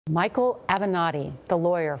Michael Avenatti, the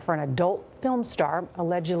lawyer for an adult film star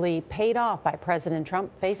allegedly paid off by President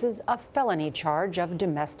Trump, faces a felony charge of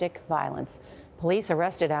domestic violence. Police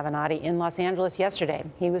arrested Avenatti in Los Angeles yesterday.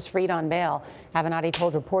 He was freed on bail. Avenatti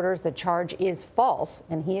told reporters the charge is false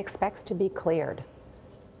and he expects to be cleared.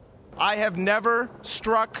 I have never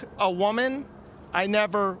struck a woman. I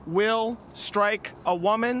never will strike a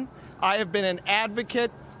woman. I have been an advocate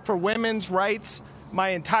for women's rights my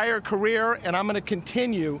entire career, and I'm going to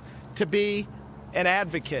continue to be an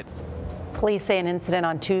advocate. Police say an incident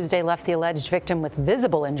on Tuesday left the alleged victim with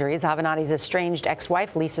visible injuries. Avenatti's estranged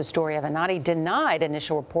ex-wife, Lisa Story Avenatti, denied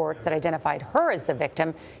initial reports that identified her as the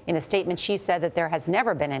victim. In a statement, she said that there has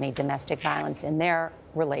never been any domestic violence in their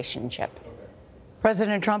relationship.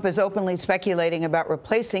 President Trump is openly speculating about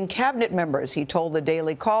replacing cabinet members. He told the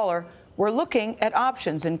Daily Caller, "We're looking at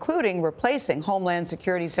options, including replacing Homeland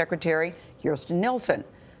Security Secretary Kirstjen Nielsen."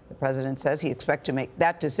 The president says he expects to make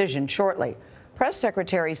that decision shortly. Press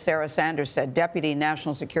Secretary Sarah Sanders said Deputy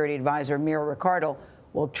National Security Advisor Mira Ricardo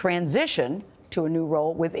will transition to a new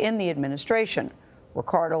role within the administration.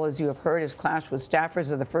 Ricardo, as you have heard, has clashed with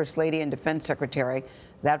staffers of the First Lady and Defense Secretary.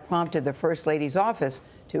 That prompted the First Lady's office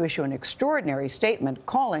to issue an extraordinary statement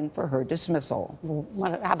calling for her dismissal.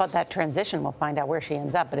 How about that transition? We'll find out where she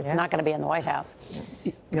ends up, but it's not going to be in the White House.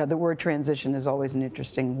 Yeah, the word transition is always an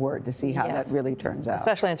interesting word to see how that really turns out.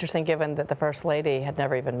 Especially interesting given that the First Lady had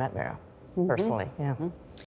never even met Mira personally.